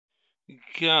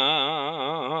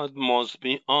God must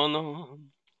be honored,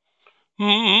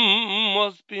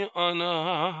 must be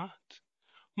honored,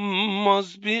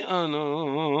 must be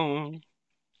honored.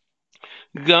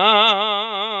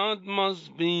 God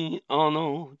must be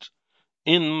honored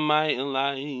in my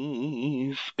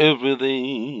life every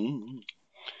day.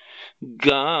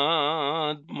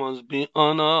 God must be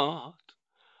honored,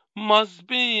 must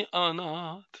be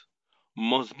honored,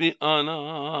 must be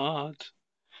honored.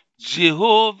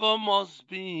 Jehovah must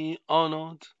be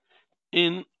honored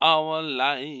in our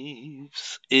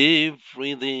lives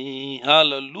every day.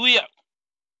 Hallelujah.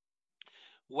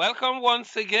 Welcome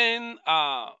once again.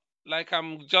 Like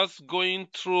I'm just going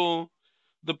through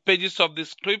the pages of the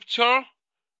scripture,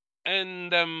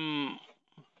 and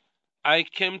I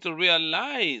came to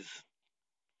realize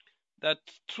that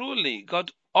truly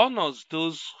God honors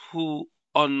those who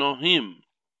honor Him.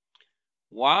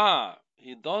 Wow,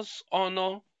 He does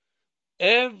honor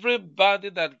everybody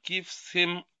that gives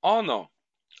Him honor.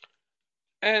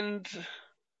 And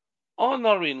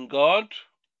honoring God,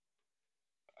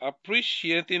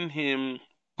 appreciating Him,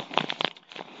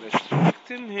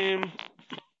 respecting Him,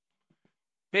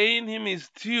 paying Him His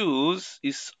dues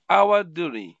is our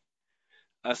duty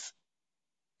as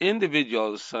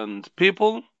individuals and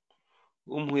people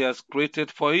whom He has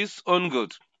created for His own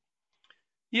good.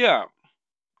 Yeah,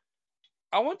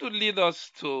 I want to lead us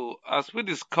to, as we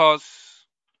discuss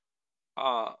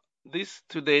uh, this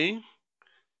today,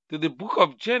 to the book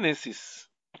of Genesis.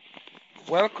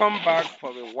 Welcome back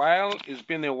for a while. It's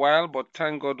been a while, but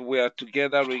thank God we are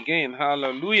together again.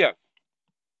 Hallelujah.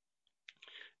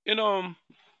 You know,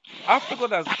 after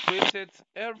God has created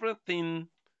everything,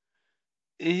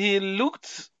 He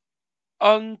looked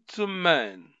unto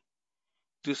man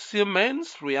to see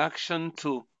man's reaction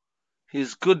to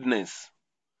His goodness.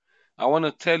 I want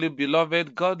to tell you,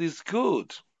 beloved, God is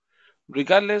good.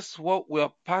 Regardless what we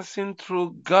are passing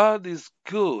through, God is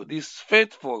good, He's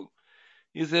faithful,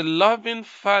 He's a loving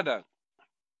Father,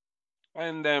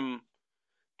 and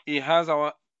He has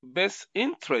our best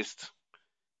interest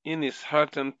in His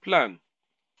heart and plan.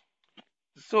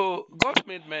 So God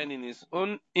made man in His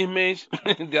own image.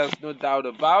 There's no doubt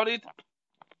about it.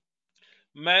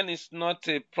 Man is not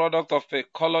a product of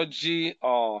ecology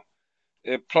or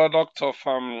a product of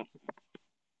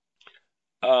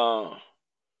uh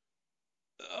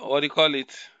what do you call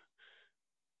it?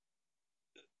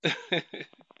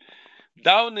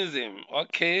 Darwinism.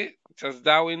 Okay, just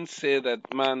Darwin said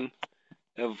that man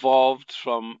evolved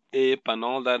from ape and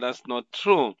all that. That's not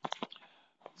true.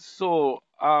 So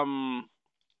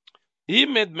he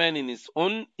made man in his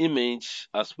own image,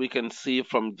 as we can see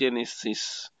from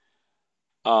Genesis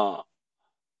uh,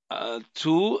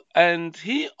 2, and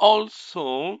he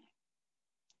also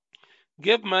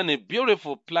gave man a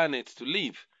beautiful planet to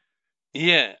live.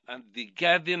 Yeah, and the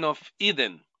Garden of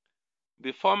Eden.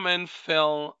 Before man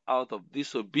fell out of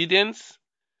disobedience,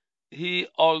 he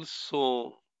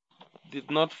also did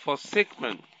not forsake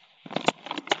man.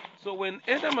 So when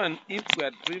Adam and Eve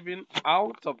were driven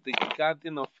out of the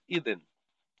Garden of Eden,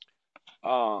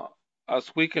 uh,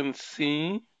 as we can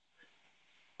see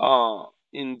uh,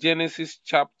 in Genesis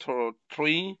chapter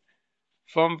 3,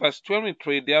 from verse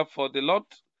 23, therefore the Lord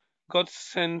God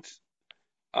sent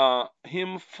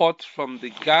him forth from the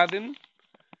garden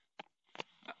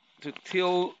to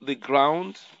till the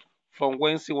ground from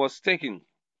whence he was taken.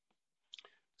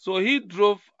 So he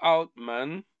drove out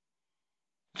man,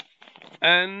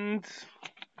 and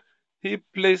he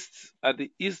placed at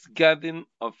the east garden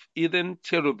of Eden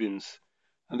cherubims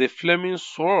and a flaming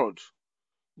sword,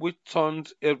 which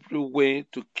turned every way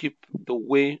to keep the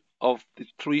way of the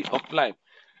tree of life.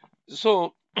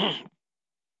 So,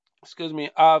 excuse me,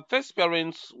 our first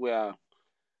parents were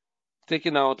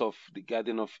taken out of the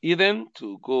Garden of Eden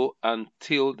to go and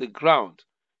till the ground.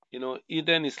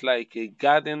 Eden is like a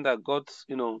garden that God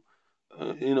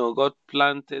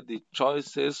planted the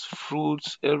choicest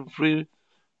fruits, every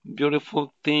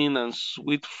beautiful thing and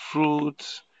sweet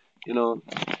fruit,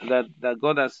 that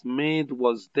God has made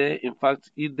was there. In fact,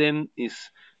 Eden is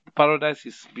paradise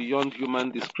is beyond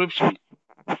human description.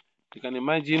 You can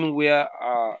imagine where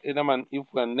Adam and Eve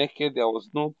were naked. There was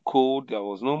no cold. There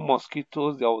was no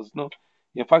mosquitoes. There was no.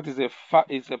 In fact,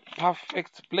 it's a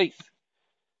perfect place.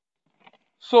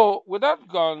 So, with that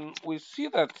gone, we see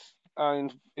that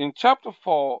in chapter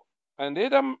 4, and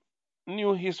Adam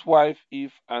knew his wife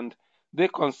Eve, and they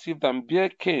conceived and bare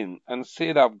Cain, and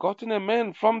said, I've gotten a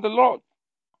man from the Lord.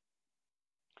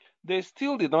 They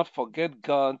still did not forget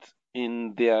God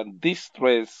in their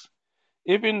distress,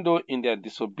 even though in their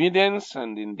disobedience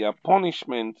and in their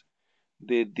punishment,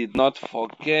 they did not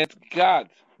forget God.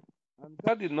 And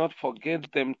God did not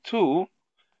forget them too.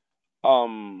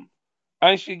 Um,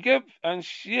 and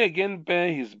she again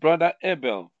bare his brother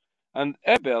Abel. And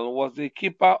Abel was a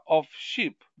keeper of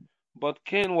sheep, but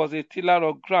Cain was a tiller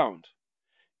of ground.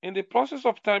 In the process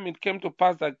of time, it came to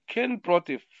pass that Cain brought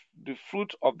the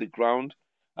fruit of the ground,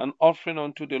 an offering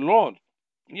unto the Lord.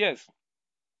 Yes,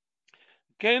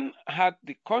 Cain had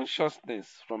the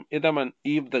consciousness from Adam and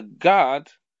Eve that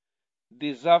God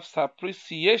deserves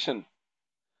appreciation,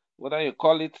 whether you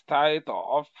call it tithe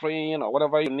or offering or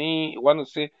whatever you want to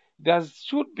say. There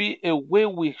should be a way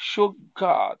we show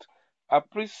God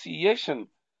appreciation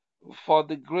for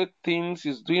the great things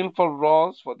He's doing for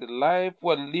us, for the life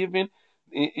we're living.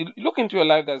 Look into your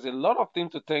life, there's a lot of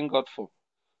things to thank God for.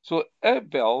 So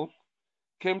Abel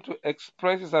came to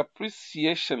express his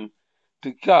appreciation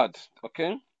to God,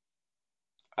 okay?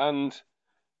 And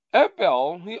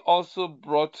Abel, he also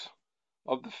brought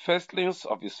of the firstlings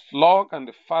of his flock and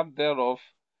the fat thereof.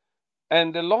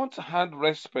 And the Lord had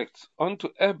respect unto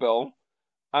Abel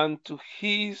and to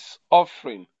his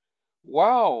offering.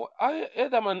 Wow,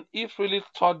 Adam and Eve really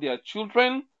taught their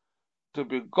children to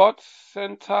be God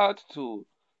centered, to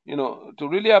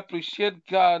really appreciate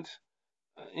God.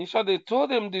 In short, they told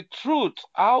them the truth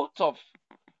out of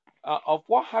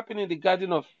what happened in the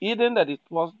Garden of Eden, that it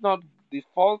was not the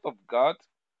fault of God,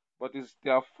 but it's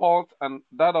their fault and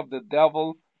that of the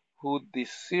devil who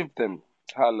deceived them.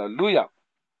 Hallelujah.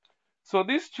 So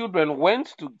these children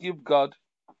went to give God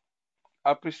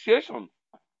appreciation.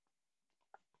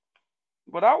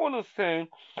 But I want to say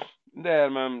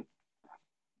that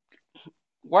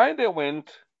why they went,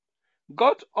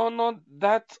 God honored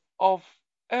that of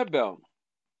Abel.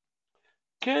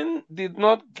 Cain did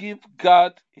not give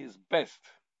God his best.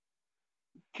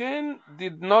 Cain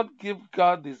did not give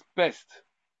God his best.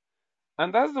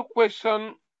 And that's the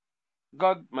question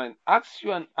God might ask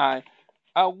you and I.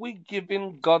 Are we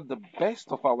giving God the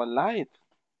best of our life,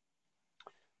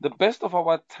 the best of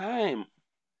our time,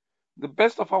 the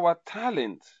best of our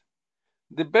talent,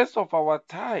 the best of our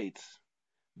tithes,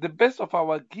 the best of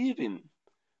our giving,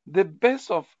 the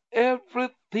best of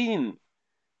everything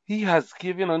He has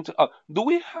given unto us? Do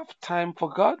we have time for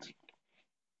God?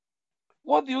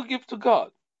 What do you give to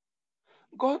God?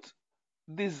 God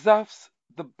deserves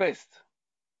the best,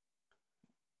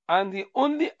 and He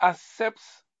only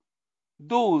accepts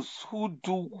those who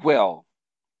do well.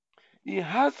 He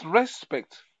has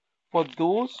respect for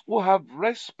those who have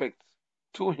respect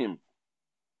to Him.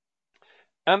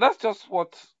 And that's just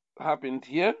what happened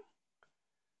here.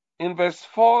 In verse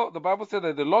 4, the Bible said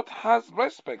that the Lord has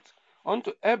respect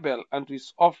unto Abel and to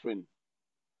his offering,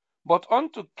 but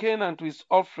unto Cain and to his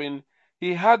offering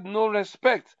he had no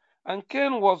respect. And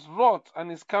Cain was wroth, and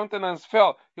his countenance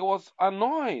fell. He was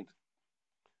annoyed.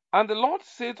 And the Lord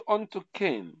said unto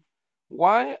Cain,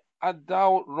 why art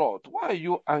thou wroth? Why are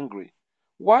you angry?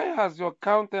 Why has your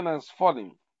countenance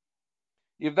fallen?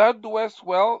 If thou doest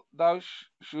well,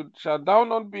 shalt thou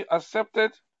not be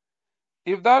accepted?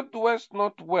 If thou doest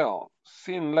not well,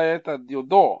 sin lieth at your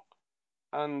door,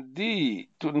 and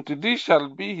unto thee shall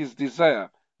be his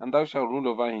desire, and thou shalt rule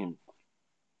over him.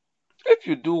 If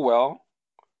you do well,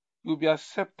 you'll be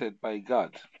accepted by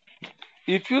God.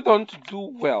 If you don't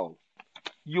do well,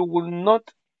 you will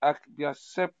not be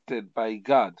accepted by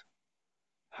God.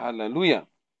 Hallelujah.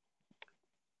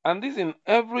 And this in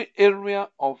every area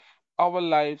of our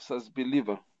lives as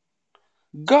believers.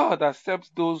 God accepts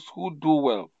those who do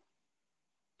well.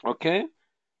 Okay?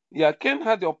 Yeah, Cain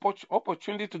had the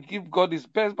opportunity to give God his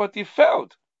best, but he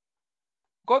failed.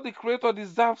 God the Creator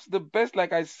deserves the best,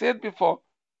 like I said before.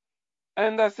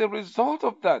 And as a result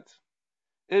of that,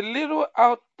 a little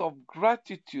out of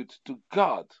gratitude to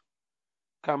God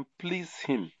can please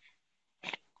Him.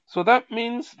 So that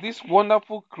means this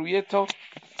wonderful Creator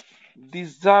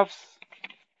deserves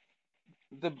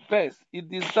the best. He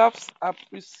deserves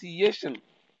appreciation.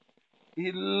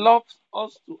 He loves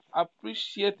us to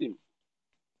appreciate Him.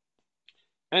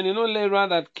 And later on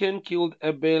that Cain killed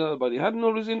Abel, but he had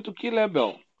no reason to kill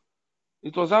Abel.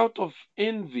 It was out of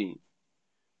envy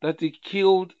that he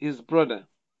killed his brother.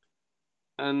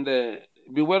 And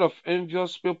beware of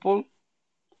envious people,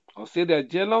 or say they're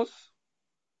jealous.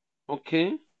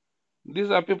 Okay?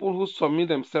 These are people who submit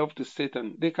themselves to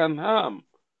Satan. They can harm,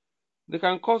 they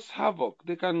can cause havoc,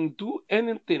 they can do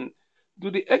anything to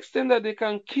the extent that they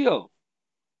can kill.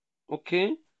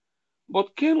 Okay?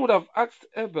 But Cain would have asked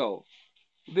Abel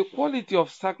the quality of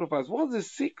sacrifice. What's the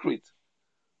secret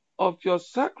of your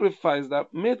sacrifice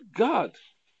that made God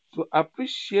to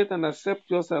appreciate and accept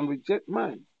yours and reject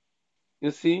mine?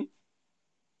 You see?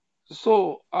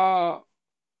 So,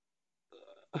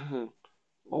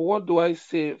 what do I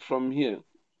say from here?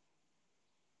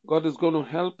 God is going to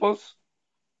help us.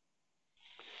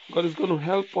 God is going to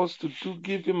help us to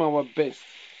give Him our best.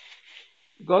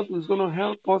 God is going to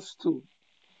help us to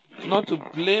not to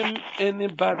blame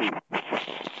anybody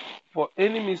for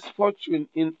any misfortune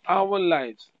in our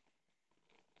lives.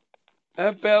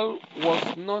 Abel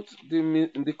was not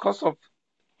the cause of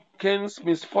Cain's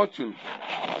misfortune.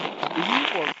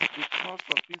 He was the cause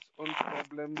of his own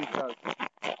problem because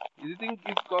he didn't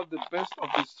give God the best of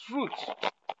his fruit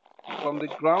from the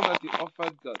ground that he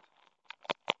offered God.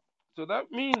 So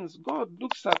that means God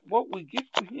looks at what we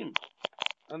give to Him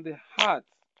and the heart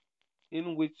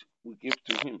in which we give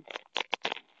to Him.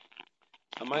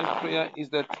 And my prayer is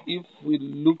that if we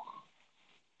look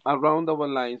around our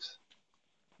lives,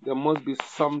 there must be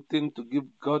something to give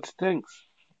God thanks.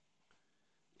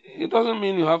 It doesn't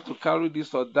mean you have to carry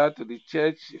this or that to the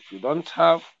church. If you don't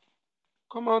have,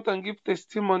 come out and give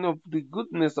testimony of the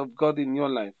goodness of God in your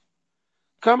life.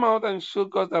 Come out and show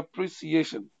God's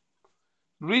appreciation.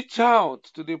 Reach out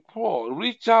to the poor.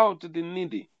 Reach out to the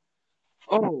needy.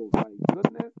 Oh my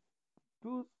goodness.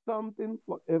 Do something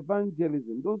for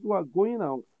evangelism. Those who are going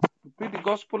out to preach the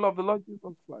gospel of the Lord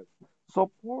Jesus Christ.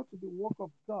 Support the work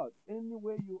of God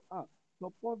anywhere you are.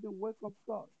 Support the work of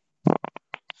God.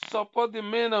 Support the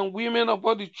men and women of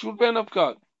God, the children of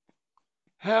God.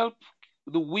 Help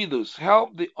the widows.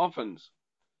 Help the orphans.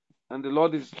 And the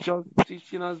Lord is just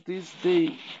teaching us this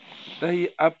day that He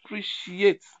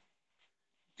appreciates.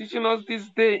 Teaching us this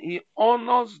day, He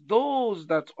honors those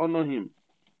that honor Him.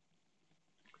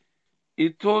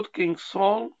 He told King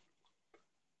Saul,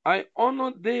 I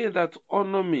honor they that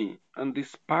honor me, and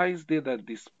despise they that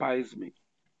despise me.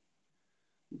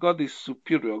 God is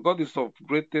superior. God is of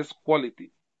greatest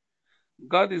quality.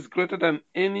 God is greater than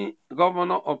any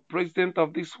governor or president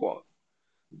of this world.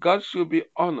 God should be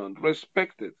honored,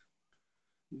 respected.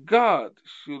 God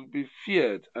should be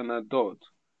feared and adored.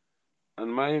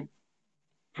 And my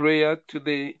prayer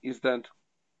today is that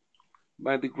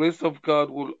by the grace of God,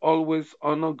 we'll always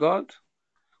honor God.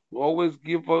 We'll always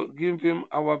give Him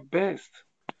our best.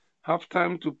 Have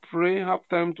time to pray, have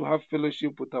time to have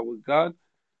fellowship with our God,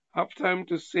 have time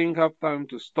to sing, have time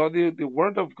to study the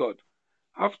Word of God,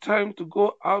 have time to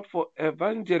go out for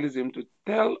evangelism, to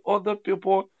tell other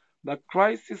people that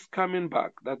Christ is coming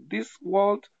back, that this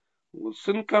world will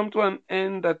soon come to an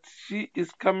end, that He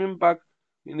is coming back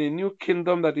in a new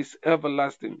kingdom that is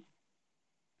everlasting.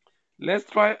 Let's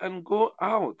try and go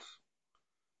out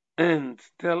and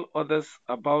tell others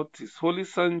about His Holy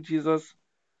Son Jesus,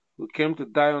 who came to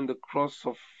die on the cross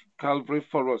of Calvary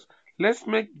for us. Let's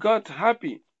make God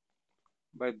happy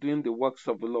by doing the works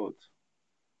of the Lord.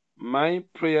 My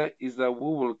prayer is that we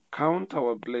will count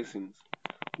our blessings.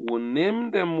 We'll name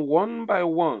them one by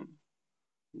one.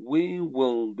 We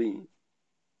will be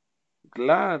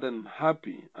glad and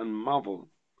happy and marvel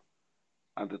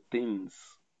at the things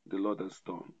the Lord has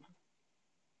done.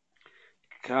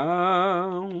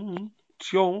 Count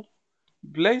your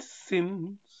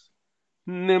blessings.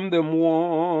 Name them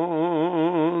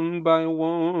one by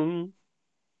one.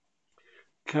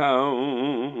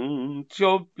 Count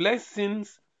your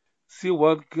blessings. See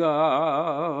what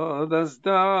God has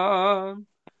done.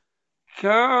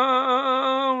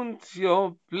 Count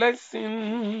your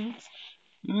blessings.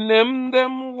 Name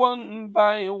them one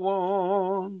by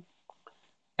one.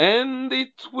 And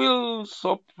it will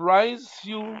surprise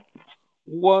you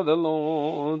what the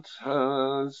Lord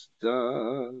has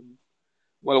done.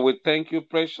 Well, we thank you,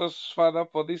 precious Father,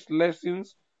 for these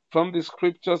lessons from the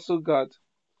scriptures, O God.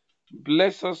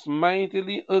 Bless us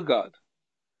mightily, O God,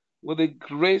 with the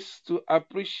grace to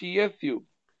appreciate you,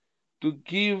 to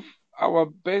give our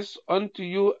best unto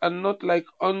you and not like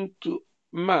unto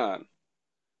man.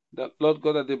 That, Lord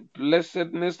God, that the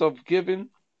blessedness of giving,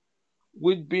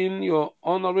 which being your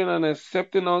honoring and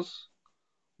accepting us,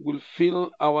 will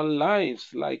fill our lives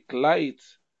like light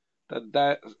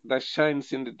that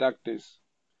shines in the darkness.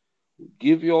 We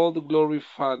give you all the glory,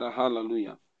 Father.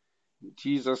 Hallelujah. In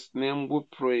Jesus' name we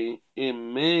pray.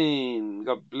 Amen.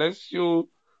 God bless you.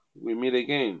 We meet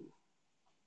again.